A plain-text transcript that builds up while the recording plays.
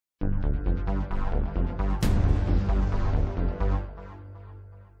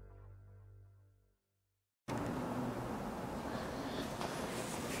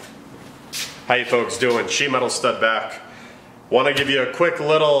How you folks doing? Sheet metal stud back. Want to give you a quick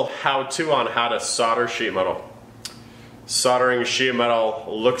little how-to on how to solder sheet metal. Soldering sheet metal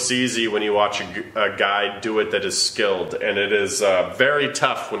looks easy when you watch a guy do it that is skilled, and it is very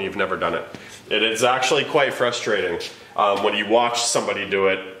tough when you've never done it. It is actually quite frustrating when you watch somebody do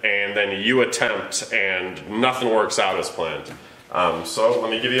it and then you attempt and nothing works out as planned. So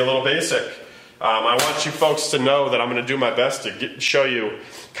let me give you a little basic. I want you folks to know that I'm going to do my best to show you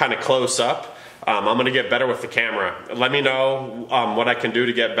kind of close up. I'm going to get better with the camera. Let me know what I can do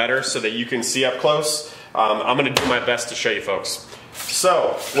to get better so that you can see up close. I'm going to do my best to show you folks.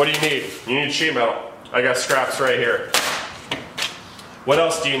 So, what do you need? You need sheet metal. I got scraps right here. What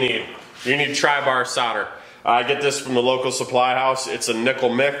else do you need? You need tri-bar solder. I get this from the local supply house. It's a nickel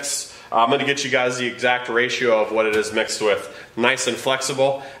mix. I'm going to get you guys the exact ratio of what it is mixed with. Nice and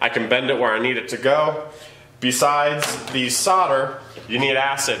flexible. I can bend it where I need it to go. Besides the solder, you need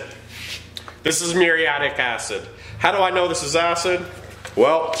acid. This is muriatic acid. How do I know this is acid?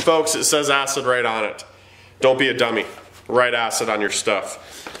 Well, folks, it says acid right on it. Don't be a dummy. Write acid on your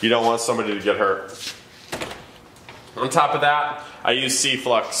stuff. You don't want somebody to get hurt. On top of that, I use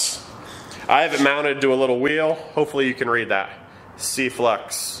cFLUX. I have it mounted to a little wheel. Hopefully you can read that.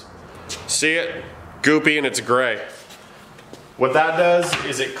 cFLUX. See it? Goopy and it's gray. What that does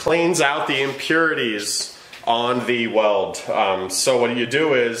is it cleans out the impurities on the weld. So what you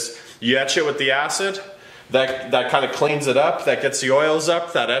do is you etch it with the acid. That kind of cleans it up. That gets the oils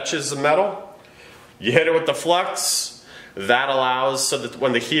up. That etches the metal. You hit it with the flux. That allows so that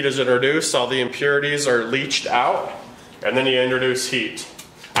when the heat is introduced, all the impurities are leached out. And then you introduce heat.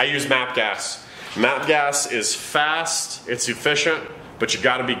 I use MAP gas. MAP gas is fast. It's efficient. But you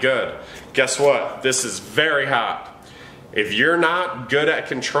got to be good. Guess what? This is very hot. If you're not good at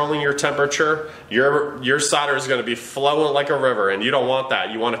controlling your temperature, your solder is going to be flowing like a river, and you don't want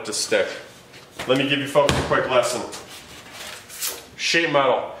that. You want it to stick. Let me give you folks a quick lesson. Sheet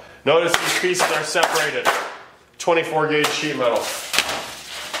metal. Notice these pieces are separated. 24 gauge sheet metal.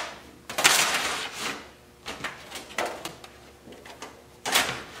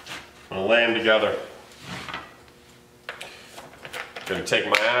 I'm going to lay them together. Going to take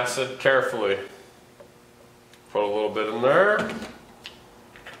my acid carefully. Put a little bit in there.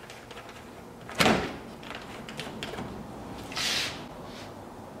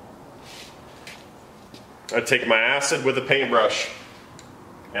 I take my acid with a paintbrush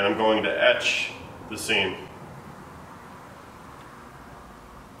and I'm going to etch the seam.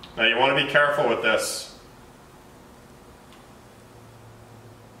 Now you want to be careful with this.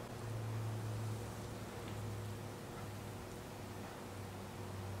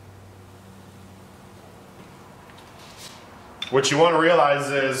 What you want to realize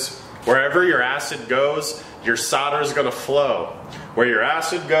is wherever your acid goes, your solder is going to flow. Where your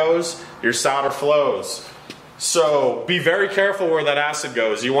acid goes, your solder flows. So be very careful where that acid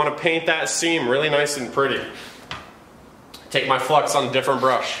goes. You want to paint that seam really nice and pretty. Take my flux on a different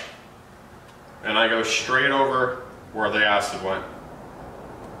brush and I go straight over where the acid went.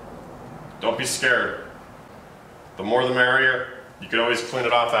 Don't be scared. The more the merrier. You can always clean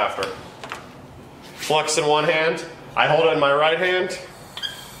it off after. Flux in one hand. I hold it in my right hand,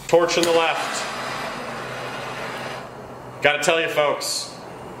 torch in the left. Gotta tell you folks,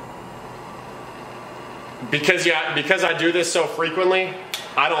 because I do this so frequently,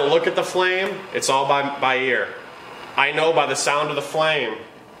 I don't look at the flame, it's all by ear. I know by the sound of the flame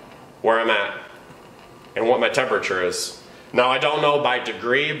where I'm at and what my temperature is. Now I don't know by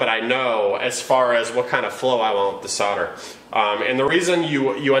degree, but I know as far as what kind of flow I want with the solder. And the reason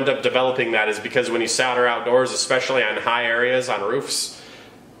you end up developing that is because when you solder outdoors, especially on high areas, on roofs,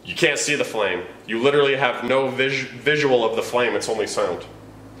 you can't see the flame. You literally have no visual of the flame, it's only sound.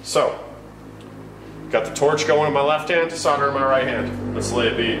 So, got the torch going in my left hand, solder in my right hand. Let's lay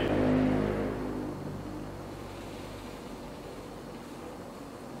a bead.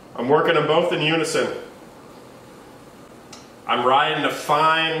 I'm working them both in unison. I'm riding a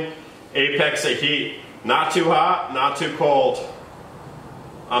fine apex of heat. Not too hot, not too cold.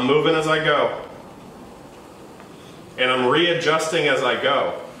 I'm moving as I go. And I'm readjusting as I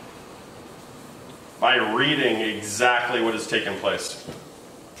go by reading exactly what is taking place.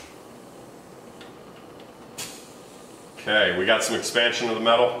 Okay, we got some expansion of the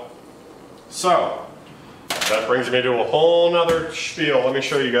metal. So, that brings me to a whole nother spiel. Let me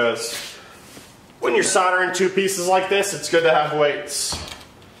show you guys. When you're soldering two pieces like this, it's good to have weights.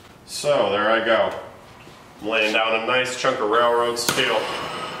 So, there I go. I'm laying down a nice chunk of railroad steel.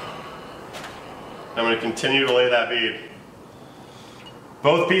 I'm going to continue to lay that bead.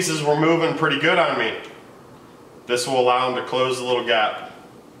 Both pieces were moving pretty good on me. This will allow them to close the little gap.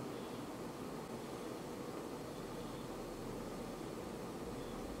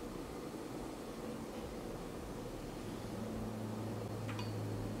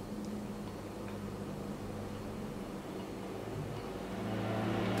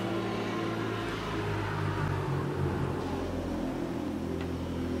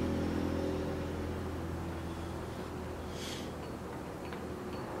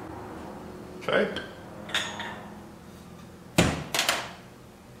 Okay.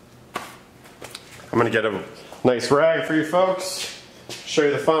 I'm gonna get a nice rag for you folks, show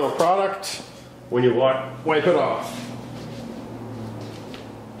you the final product when you wipe it off.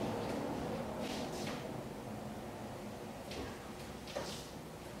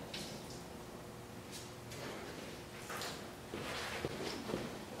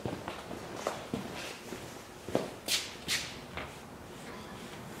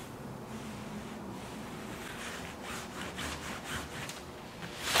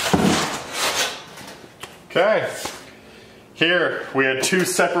 Okay, here we had two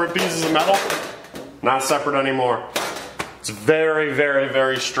separate pieces of metal, not separate anymore. It's very, very,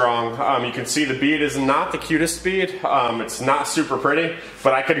 very strong. You can see the bead is not the cutest bead. It's not super pretty,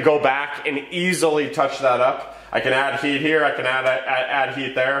 but I could go back and easily touch that up. I can add heat here, I can add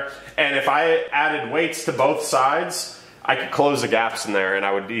heat there, and if I added weights to both sides, I could close the gaps in there and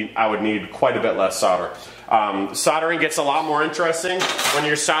I would need quite a bit less solder. Soldering gets a lot more interesting when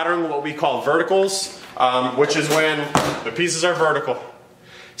you're soldering what we call verticals. Which is when the pieces are vertical.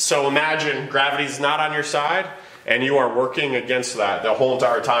 So imagine gravity's not on your side and you are working against that the whole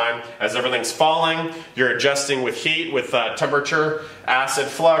entire time. As everything's falling, you're adjusting with heat, with temperature, acid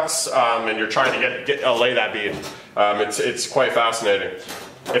flux, and you're trying to lay that bead. It's quite fascinating.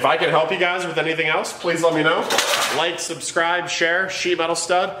 If I can help you guys with anything else, please let me know. Like, subscribe, share, sheet metal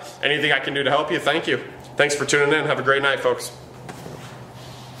stud, anything I can do to help you, thank you. Thanks for tuning in. Have a great night, folks.